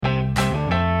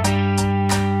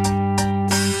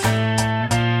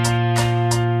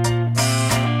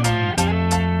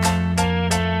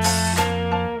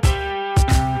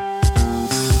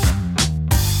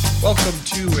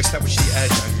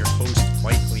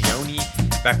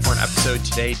Back for an episode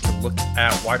today to look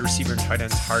at wide receiver and tight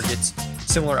end targets.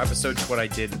 Similar episode to what I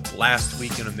did last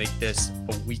week. Going to make this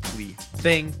a weekly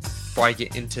thing. Before I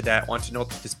get into that, I want to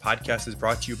note that this podcast is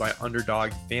brought to you by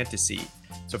Underdog Fantasy.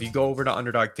 So if you go over to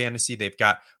Underdog Fantasy, they've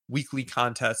got weekly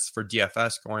contests for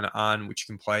DFS going on, which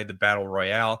you can play the Battle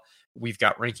Royale. We've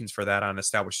got rankings for that on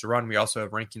Establish the Run. We also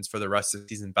have rankings for the rest of the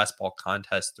season best ball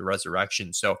contest, the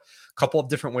Resurrection. So a couple of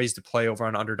different ways to play over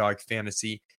on Underdog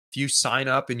Fantasy. If you sign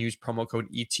up and use promo code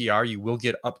ETR, you will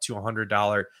get up to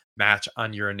 $100 match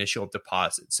on your initial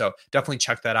deposit. So definitely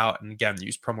check that out. And again,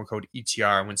 use promo code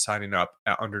ETR when signing up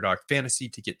at Underdog Fantasy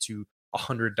to get to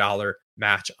 $100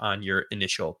 match on your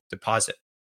initial deposit.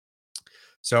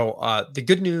 So the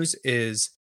good news is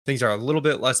things are a little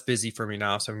bit less busy for me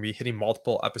now. So I'm going to be hitting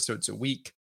multiple episodes a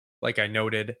week, like I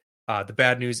noted. The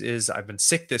bad news is I've been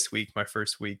sick this week, my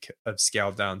first week of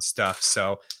scaled down stuff.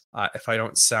 So if I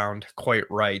don't sound quite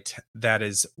right, that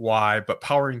is why. But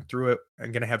powering through it,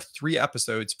 I'm going to have 3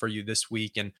 episodes for you this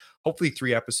week and hopefully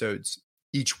 3 episodes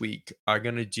each week. I'm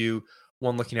going to do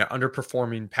one looking at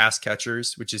underperforming pass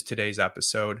catchers, which is today's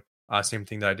episode. Same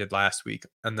thing that I did last week.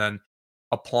 And then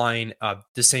applying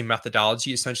the same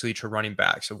methodology essentially to running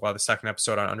backs. So we'll have a second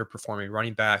episode on underperforming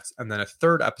running backs, and then a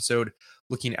third episode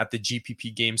looking at the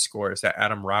GPP game scores that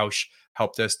Adam Roush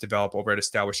helped us develop over at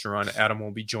Establish the Run. Adam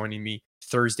will be joining me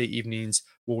Thursday evenings.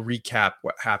 We'll recap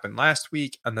what happened last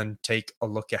week and then take a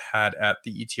look ahead at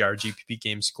the ETR GPP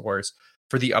game scores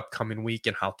for the upcoming week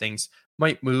and how things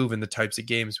might move and the types of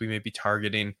games we may be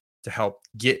targeting to help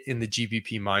get in the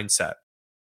GPP mindset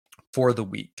for the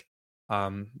week.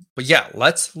 But yeah,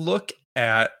 let's look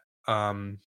at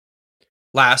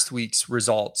last week's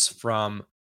results from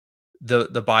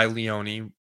the By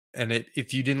Leone. And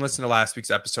if you didn't listen to last week's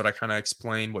episode, I kind of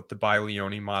explained what the By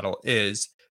Leone model is,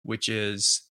 which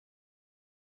is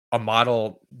a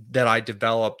model that I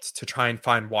developed to try and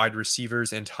find wide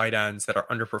receivers and tight ends that are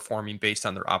underperforming based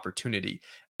on their opportunity.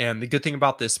 And the good thing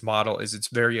about this model is it's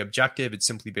very objective. It's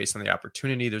simply based on the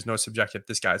opportunity. There's no subjective,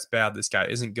 this guy's bad, this guy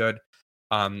isn't good.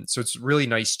 So it's a really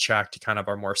nice check to kind of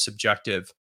our more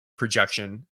subjective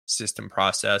projection system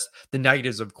process. The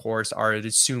negatives, of course, are it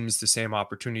assumes the same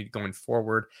opportunity going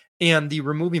forward. And the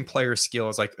removing player skill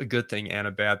is like a good thing and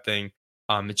a bad thing.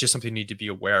 It's just something you need to be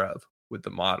aware of with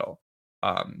the model.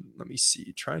 Let me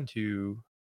see, trying to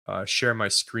share my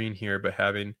screen here, but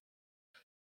having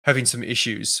some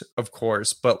issues, of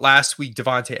course. But last week,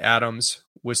 Davante Adams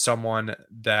was someone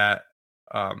that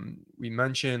we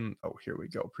mentioned. Oh, here we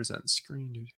go. Present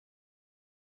screen.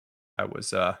 I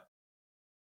was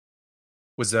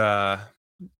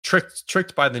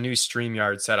tricked by the new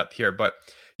StreamYard setup here, but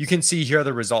you can see here are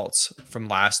the results from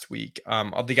last week.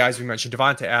 Of the guys we mentioned,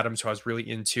 Davante Adams, who I was really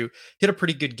into, hit a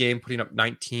pretty good game, putting up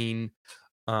 19.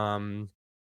 He put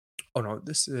up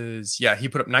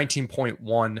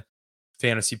 19.1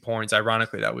 fantasy points.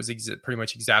 Ironically, that was pretty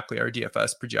much exactly our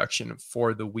DFS projection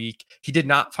for the week. He did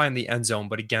not find the end zone,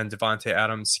 but again, Davante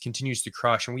Adams continues to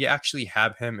crush, and we actually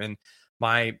have him in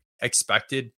my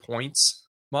expected points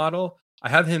model. I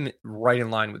have him right in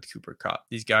line with Cooper Kupp.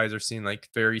 These guys are seeing like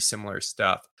very similar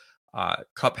stuff.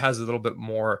 Kupp has a little bit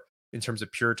more in terms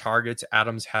of pure targets.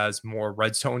 Adams has more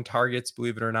red zone targets,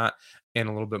 believe it or not, and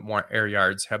a little bit more air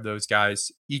yards. Have those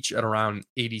guys each at around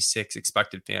 86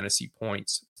 expected fantasy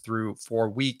points through 4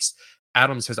 weeks.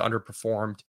 Adams has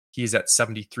underperformed. He's at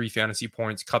 73 fantasy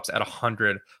points. Kupp's at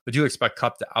 100. But do expect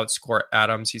Kupp to outscore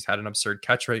Adams. He's had an absurd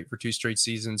catch rate for 2 straight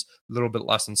seasons. A little bit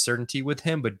less uncertainty with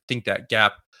him, but think that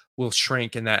gap will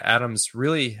shrink and that Adams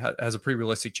really has a pretty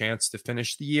realistic chance to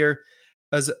finish the year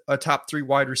as a top 3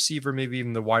 wide receiver, maybe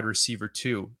even the wide receiver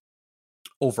 2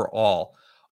 overall.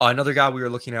 Another guy we were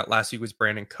looking at last week was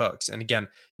Brandon Cooks. And again,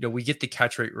 we get the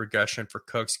catch rate regression for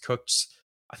Cooks. Cooks,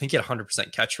 I think, at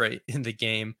 100% catch rate in the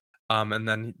game. And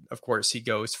then, of course, he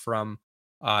goes from,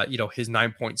 his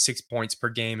 9.6 points per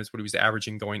game is what he was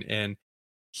averaging going in.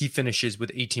 He finishes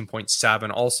with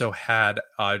 18.7, also had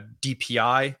a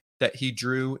DPI that he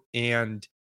drew, and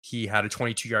he had a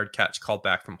 22-yard catch called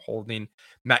back from holding.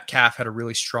 Metcalf had a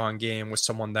really strong game, was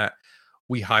someone that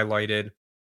we highlighted,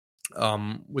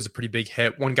 was a pretty big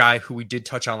hit. One guy who we did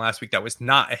touch on last week that was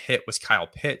not a hit was Kyle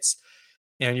Pitts.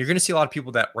 And you're going to see a lot of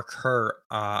people that recur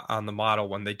on the model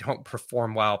when they don't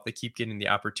perform well, if they keep getting the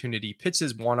opportunity. Pitts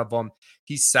is one of them.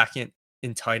 He's second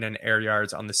in tight end air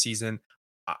yards on the season.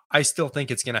 I still think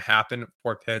it's going to happen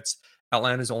for Pitts.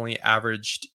 Atlanta's only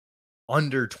averaged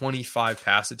under 25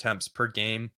 pass attempts per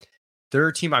game. They're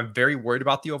a team I'm very worried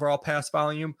about the overall pass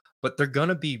volume, but they're going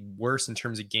to be worse in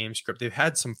terms of game script. They've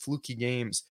had some fluky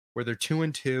games where they're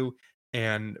 2-2,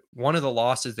 and one of the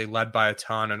losses they led by a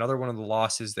ton. Another one of the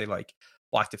losses they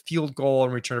blocked a field goal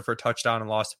and returned it for a touchdown and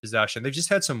lost a possession. They've just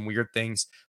had some weird things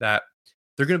that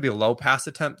they're going to be a low pass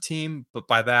attempt team. But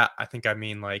by that, I think I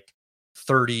mean like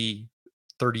 30,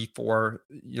 34,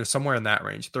 somewhere in that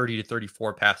range, 30 to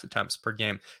 34 pass attempts per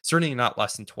game, certainly not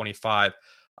less than 25.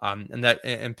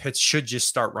 And Pitts should just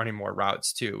start running more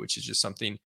routes too, which is just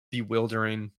something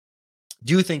bewildering.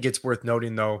 Do think it's worth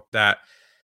noting though that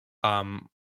um,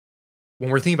 when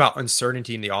we're thinking about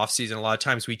uncertainty in the offseason, a lot of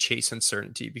times we chase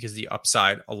uncertainty because the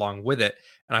upside along with it.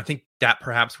 And I think that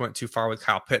perhaps went too far with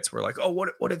Kyle Pitts. We're like, oh,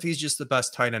 what if he's just the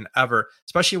best tight end ever?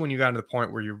 Especially when you got to the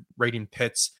point where you're rating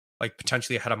Pitts like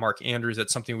potentially ahead of Mark Andrews.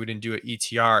 That's something we didn't do at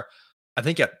ETR. I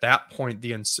think at that point,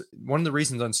 one of the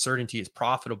reasons uncertainty is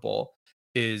profitable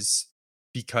is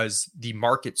because the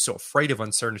market's so afraid of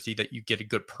uncertainty that you get a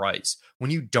good price.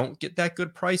 When you don't get that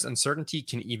good price, uncertainty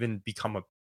can even become a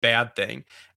bad thing.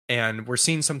 And we're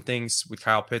seeing some things with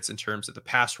Kyle Pitts in terms of the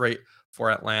pass rate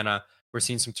for Atlanta. We're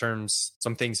seeing some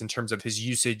things in terms of his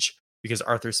usage because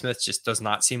Arthur Smith just does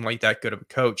not seem like that good of a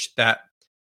coach that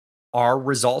are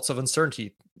results of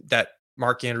uncertainty that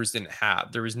Mark Andrews didn't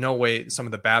have. There was no way some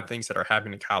of the bad things that are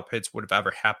happening to Kyle Pitts would have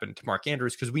ever happened to Mark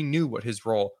Andrews because we knew what his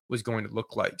role was going to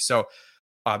look like. So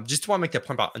just want to make that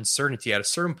point about uncertainty. At a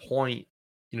certain point,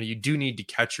 you do need to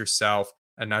catch yourself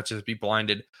and not just be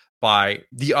blinded by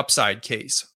the upside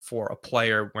case for a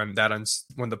player when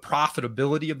when the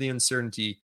profitability of the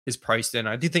uncertainty is priced in.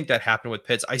 I do think that happened with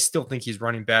Pitts. I still think he's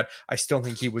running bad. I still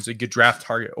think he was a good draft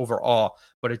target overall,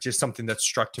 but it's just something that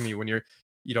struck to me when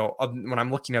when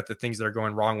I'm looking at the things that are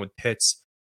going wrong with Pitts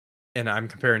and I'm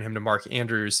comparing him to Mark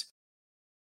Andrews.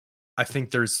 I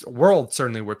think there's a world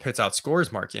certainly where Pitts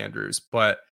outscores Mark Andrews,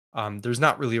 but there's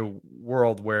not really a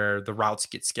world where the routes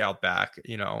get scaled back,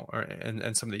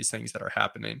 and some of these things that are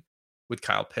happening with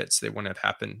Kyle Pitts, they wouldn't have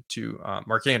happened to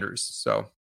Mark Andrews. So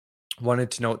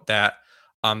wanted to note that.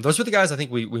 Those were the guys I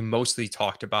think we mostly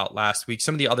talked about last week.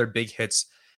 Some of the other big hits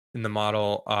in the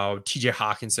model, TJ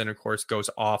Hawkinson, of course, goes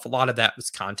off. A lot of that was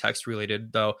context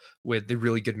related, though, with the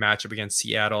really good matchup against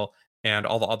Seattle and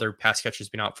all the other pass catchers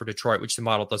being out for Detroit, which the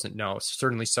model doesn't know. So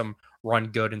certainly some run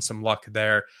good and some luck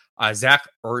there. Zach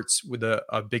Ertz with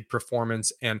a big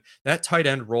performance, and that tight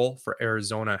end role for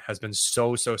Arizona has been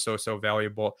so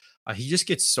valuable. He just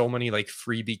gets so many like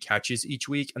freebie catches each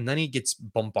week, and then he gets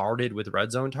bombarded with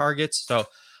red zone targets. So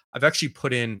I've actually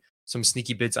put in some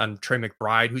sneaky bids on Trey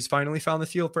McBride, who's finally found the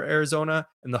field for Arizona,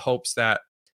 in the hopes that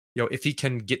if he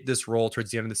can get this role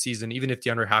towards the end of the season, even if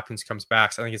DeAndre Hopkins comes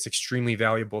back, so I think it's extremely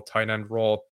valuable tight end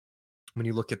role when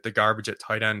you look at the garbage at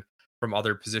tight end from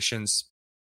other positions.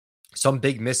 Some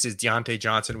big misses. Deontay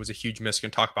Johnson was a huge miss.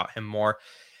 Going to talk about him more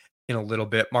in a little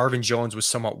bit. Marvin Jones was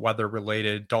somewhat weather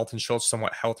related. Dalton Schultz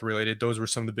somewhat health related. Those were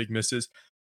some of the big misses.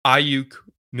 Ayuk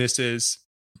misses,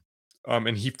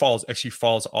 and he falls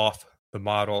off the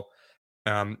model.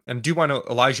 And do want to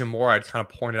Elijah Moore, I'd kind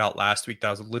of pointed out last week that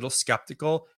I was a little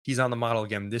skeptical. He's on the model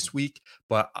again this week,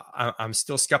 but I'm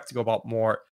still skeptical about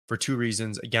Moore for two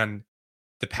reasons. Again,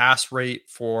 the pass rate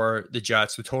for the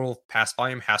Jets, the total pass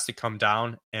volume has to come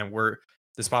down, and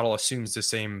this model assumes the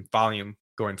same volume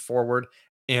going forward.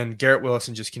 And Garrett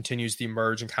Wilson just continues to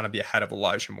emerge and kind of be ahead of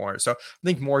Elijah Moore. So I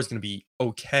think Moore is going to be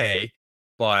okay,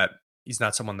 but he's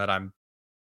not someone that I'm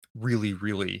really,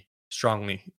 really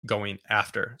strongly going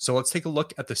after. So let's take a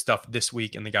look at the stuff this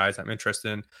week and the guys I'm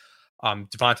interested in.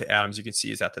 Davante Adams, you can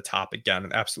see, is at the top again.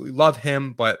 I absolutely love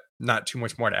him, but not too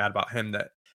much more to add about him that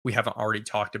we haven't already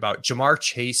talked about. Jamar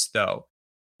Chase, though,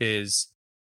 is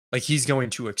like he's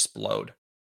going to explode.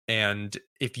 And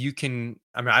if you can,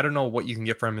 I don't know what you can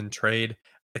get from him in trade.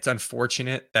 It's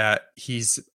unfortunate that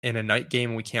he's in a night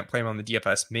game and we can't play him on the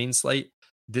DFS main slate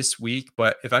this week.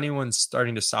 But if anyone's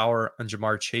starting to sour on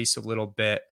Jamar Chase a little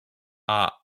bit, I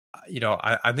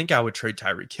think I would trade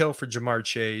Tyreek Hill for Jamar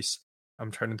Chase. I'm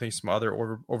trying to think of some other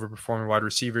overperforming wide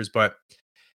receivers, but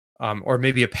or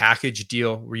maybe a package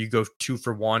deal where you go 2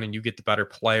 for 1 and you get the better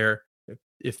player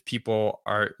if people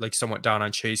are like somewhat down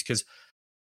on Chase, because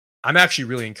I'm actually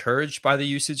really encouraged by the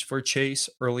usage for Chase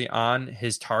early on.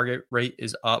 His target rate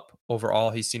is up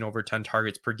overall. He's seen over 10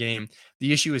 targets per game.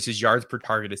 The issue is his yards per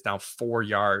target is now 4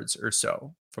 yards or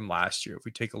so from last year. If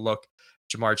we take a look,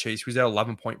 Jamar Chase was at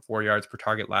 11.4 yards per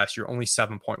target last year, only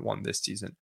 7.1 this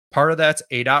season. Part of that's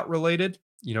ADOT related.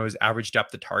 His average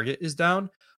depth of target is down,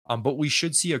 but we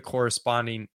should see a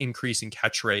corresponding increase in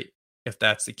catch rate if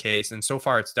that's the case. And so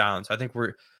far it's down. So I think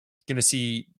we're going to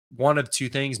see one of two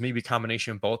things, maybe a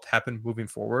combination of both happen moving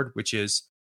forward, which is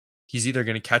he's either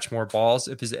going to catch more balls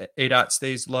if his ADOT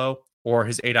stays low, or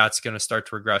his ADOT's going to start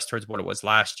to regress towards what it was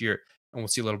last year, and we'll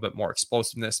see a little bit more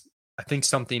explosiveness. I think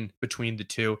something between the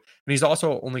two. And he's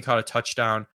also only caught a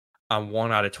touchdown on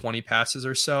 1 out of 20 passes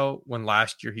or so, when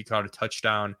last year he caught a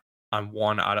touchdown on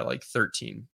 1 out of like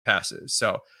 13 passes.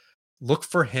 So look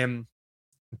for him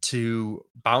to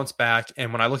bounce back.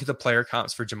 And when I look at the player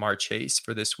comps for Ja'Marr Chase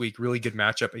for this week, really good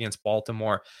matchup against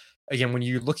Baltimore. Again, when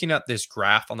you're looking at this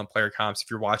graph on the player comps, if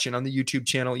you're watching on the YouTube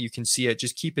channel, you can see it.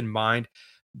 Just keep in mind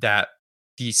that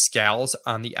the scales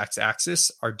on the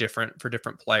x-axis are different for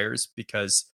different players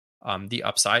because the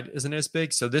upside isn't as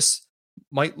big. So this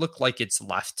might look like it's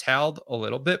left-tailed a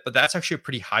little bit, but that's actually a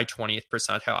pretty high 20th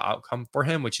percentile outcome for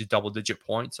him, which is double-digit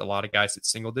points. A lot of guys at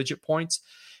single-digit points.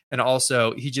 And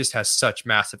also, he just has such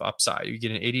massive upside. You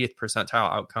get an 80th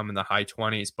percentile outcome in the high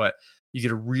 20s, but you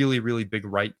get a really, really big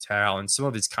right tail. And some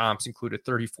of his comps include a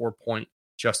 34-point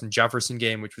Justin Jefferson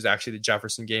game, which was actually the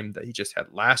Jefferson game that he just had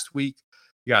last week.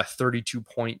 You got a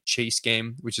 32-point Chase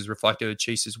game, which is reflective of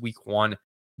Chase's week 1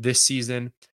 this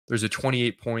season. There's a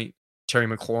 28-point Terry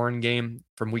McLaurin game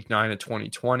from week 9 of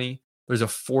 2020. There's a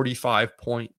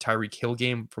 45-point Tyreek Hill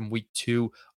game from week 2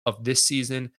 of this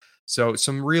season. So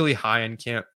some really high-end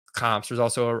comps. There's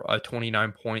also a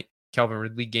 29-point Calvin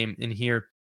Ridley game in here.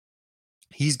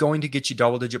 He's going to get you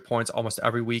double-digit points almost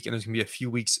every week, and there's going to be a few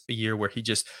weeks a year where he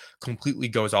just completely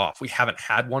goes off. We haven't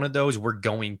had one of those. We're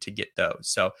going to get those.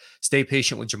 So stay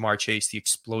patient with Ja'Marr Chase. The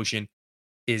explosion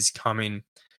is coming.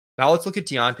 Now let's look at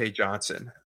Diontae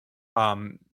Johnson.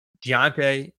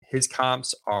 Diontae, his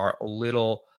comps are a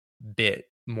little bit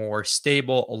more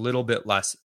stable, a little bit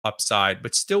less upside,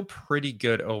 but still pretty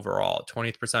good overall.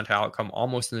 20th percentile outcome,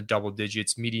 almost in the double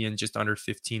digits, median just under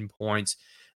 15 points,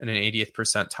 and an 80th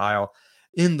percentile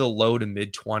in the low to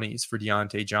mid 20s for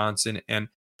Diontae Johnson. And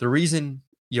the reason,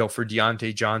 for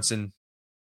Diontae Johnson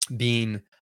being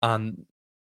on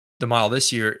the model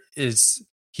this year is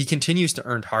he continues to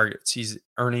earn targets. He's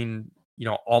earning,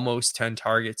 almost 10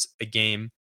 targets a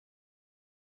game.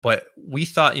 But we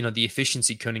thought, the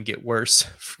efficiency couldn't get worse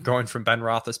going from Ben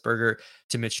Roethlisberger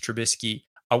to Mitch Trubisky.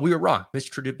 We were wrong.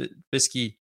 Mitch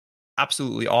Trubisky,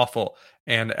 absolutely awful.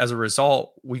 And as a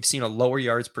result, we've seen a lower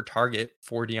yards per target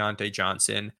for Diontae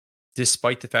Johnson,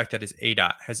 despite the fact that his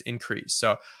ADOT has increased.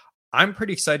 So I'm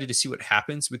pretty excited to see what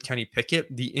happens with Kenny Pickett.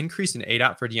 The increase in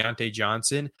ADOT for Diontae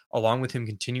Johnson, along with him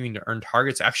continuing to earn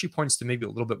targets, actually points to maybe a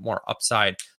little bit more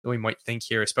upside than we might think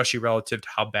here, especially relative to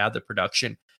how bad the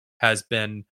production has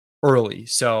been early.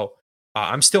 So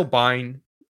I'm still buying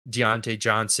Diontae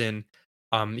Johnson.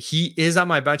 He is on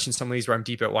my bench in some of these where I'm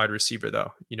deep at wide receiver,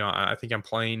 though. I think I'm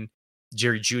playing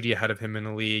Jerry Jeudy ahead of him in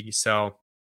the league. So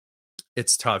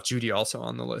it's tough. Jeudy also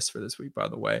on the list for this week, by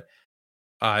the way.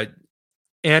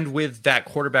 And with that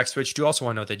quarterback switch, do also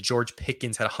want to know that George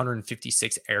Pickens had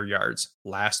 156 air yards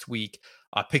last week.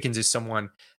 Pickens is someone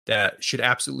that should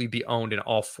absolutely be owned in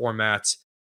all formats.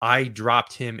 I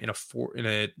dropped him in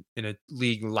a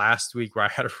league last week where I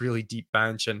had a really deep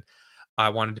bench, and I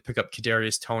wanted to pick up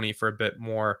Kadarius Toney for a bit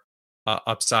more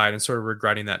upside, and sort of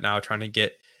regretting that now, trying to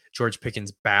get George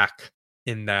Pickens back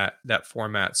in that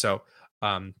format. So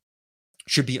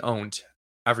should be owned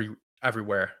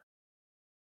everywhere.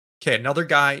 Okay, another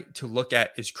guy to look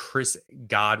at is Chris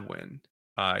Godwin.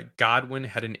 Godwin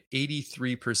had an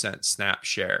 83% snap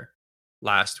share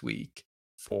last week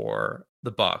for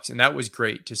the Bucs, and that was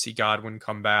great to see Godwin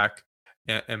come back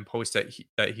and post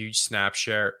that huge snap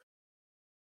share.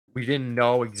 We didn't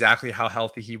know exactly how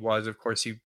healthy he was. Of course,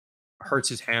 he hurts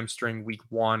his hamstring week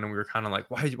 1, and we were kind of like,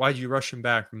 why'd you rush him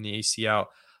back from the ACL?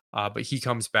 But he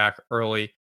comes back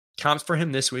early. Comps for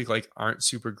him this week aren't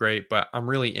super great, but I'm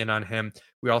really in on him.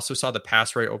 We also saw the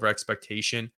pass rate over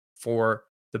expectation for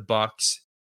the Bucs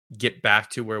get back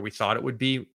to where we thought it would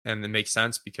be, and it makes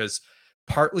sense because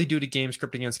partly due to game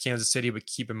script against Kansas City, but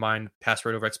keep in mind pass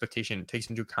rate over expectation takes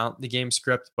into account the game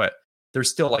script, but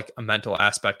there's still a mental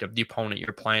aspect of the opponent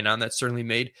you're playing on that certainly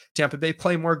made Tampa Bay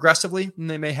play more aggressively than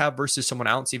they may have versus someone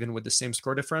else, even with the same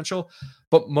score differential.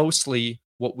 But mostly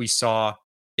what we saw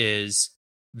is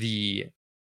the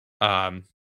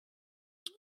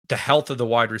health of the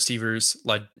wide receivers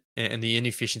led, and the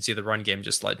inefficiency of the run game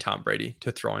just led Tom Brady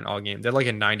to throwing all game. They're a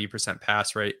 90%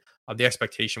 pass rate. The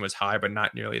expectation was high, but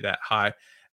not nearly that high.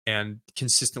 And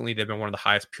consistently, they've been one of the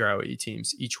highest PROE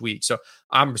teams each week. So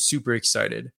I'm super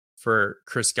excited for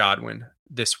Chris Godwin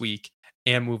this week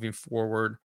and moving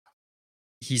forward.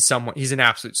 He's an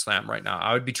absolute slam right now.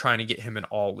 I would be trying to get him in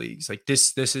all leagues.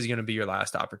 This is going to be your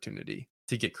last opportunity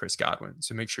to get Chris Godwin.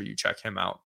 So make sure you check him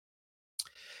out.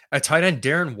 At tight end,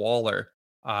 Darren Waller.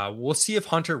 We'll see if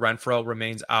Hunter Renfrow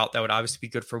remains out. That would obviously be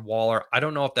good for Waller. I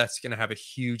don't know if that's going to have a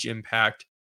huge impact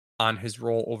on his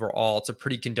role overall. It's a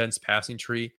pretty condensed passing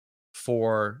tree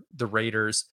for the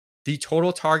Raiders. The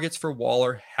total targets for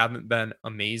Waller haven't been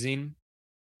amazing.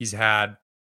 He's had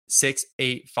 6,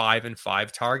 8, 5, and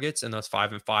 5 targets, and those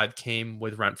 5 and 5 came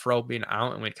with Renfrow being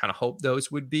out, and we kind of hoped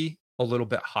those would be a little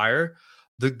bit higher.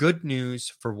 The good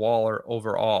news for Waller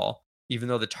overall, even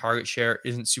though the target share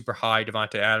isn't super high,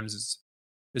 Davante Adams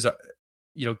is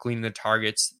gleaning the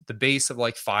targets. The base of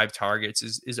like 5 targets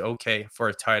is okay for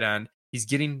a tight end. He's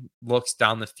getting looks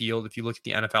down the field. If you look at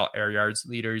the NFL air yards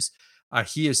leaders,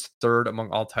 he is third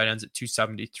among all tight ends at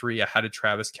 273, ahead of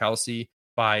Travis Kelce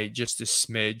by just a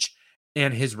smidge.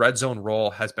 And his red zone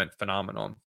role has been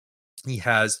phenomenal. He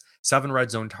has 7 red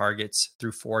zone targets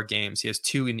through 4 games. He has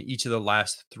 2 in each of the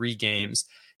last 3 games,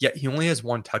 yet he only has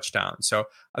 1 touchdown. So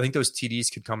I think those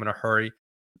TDs could come in a hurry.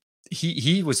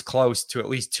 He was close to at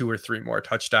least 2 or 3 more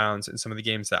touchdowns in some of the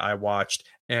games that I watched.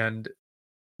 And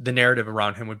the narrative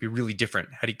around him would be really different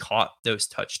had he caught those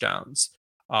touchdowns.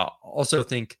 Also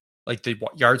think like the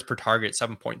yards per target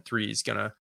 7.3 is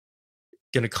gonna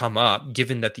come up,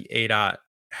 given that the ADOT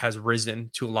has risen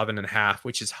to 11.5,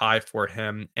 which is high for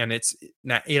him. And it's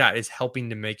that ADOT is helping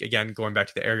to make, again, going back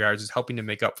to the air yards, is helping to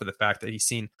make up for the fact that he's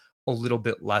seen a little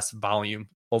bit less volume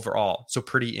overall. So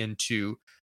pretty into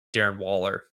Darren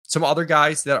Waller. Some other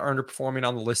guys that are underperforming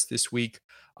on the list this week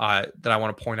that I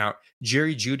want to point out,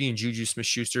 Jerry Jeudy and Juju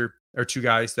Smith-Schuster are 2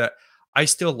 guys that I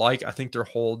still like. I think they're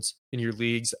holds in your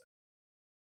leagues.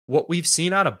 What we've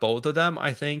seen out of both of them,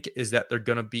 I think, is that they're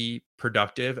going to be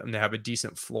productive and they have a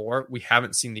decent floor. We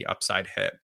haven't seen the upside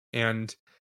hit. And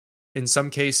in some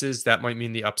cases, that might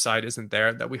mean the upside isn't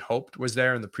there that we hoped was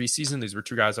there in the preseason. These were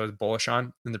 2 guys I was bullish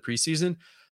on in the preseason,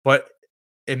 but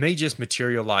it may just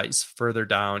materialize further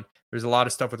down. There's a lot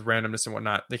of stuff with randomness and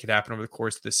whatnot that could happen over the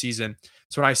course of the season.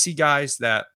 So when I see guys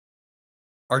that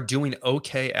are doing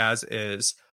okay as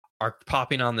is, are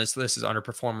popping on this list as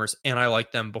underperformers, and I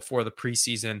like them before the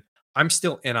preseason, I'm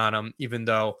still in on them, even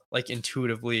though like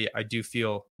intuitively, I do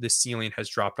feel the ceiling has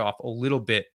dropped off a little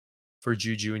bit for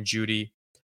Juju and Jeudy.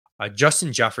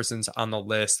 Justin Jefferson's on the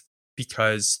list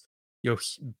because,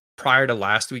 prior to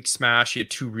last week's smash, he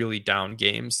had 2 really down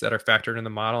games that are factored in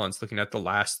the model. And it's looking at the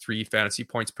last 3 fantasy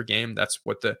points per game. That's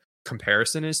what the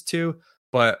comparison is to.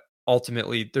 But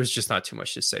ultimately, there's just not too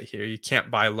much to say here. You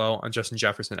can't buy low on Justin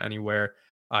Jefferson anywhere.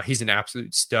 He's an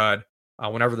absolute stud.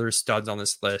 Whenever there's studs on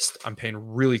this list, I'm paying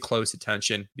really close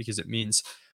attention because it means,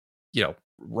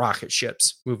 rocket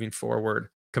ships moving forward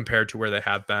compared to where they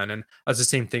have been. And that's the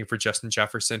same thing for Justin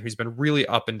Jefferson, who's been really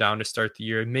up and down to start the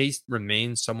year. It may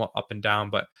remain somewhat up and down,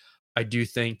 but I do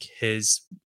think his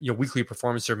weekly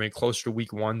performance are made closer to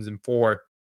week 1 and 4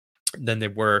 than they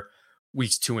were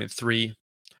weeks 2 and 3.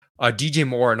 DJ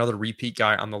Moore, another repeat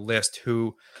guy on the list,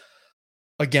 who,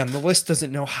 again, the list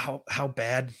doesn't know how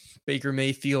bad Baker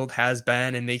Mayfield has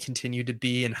been and may continue to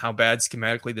be, and how bad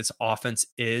schematically this offense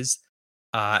is.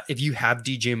 If you have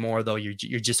DJ Moore, though,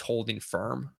 you're just holding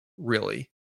firm, really.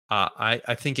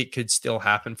 I think it could still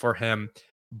happen for him,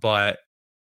 but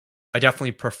I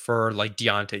definitely prefer like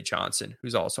Deontay Johnson,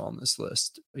 who's also on this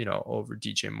list, over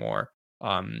DJ Moore.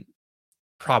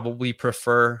 Probably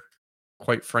prefer,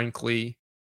 quite frankly,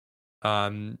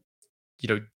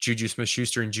 Juju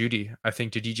Smith-Schuster and Jeudy, I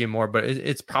think, to DJ Moore, but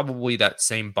it's probably that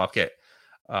same bucket.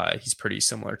 He's pretty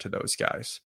similar to those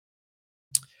guys.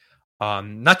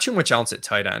 Not too much else at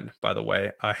tight end, by the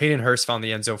way. Hayden Hurst found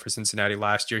the end zone for Cincinnati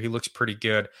last year. He looks pretty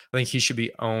good. I think he should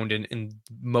be owned in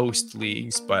most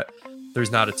leagues, but there's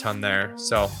not a ton there.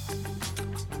 So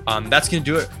that's going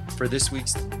to do it for this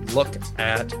week's look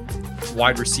at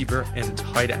wide receiver and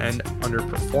tight end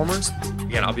underperformers.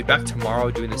 Again, I'll be back tomorrow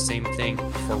doing the same thing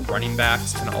for running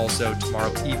backs, and also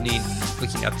tomorrow evening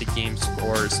looking at the game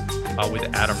scores with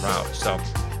Adam Rauch. So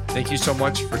thank you so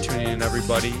much for tuning in,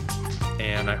 everybody,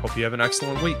 and I hope you have an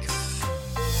excellent week.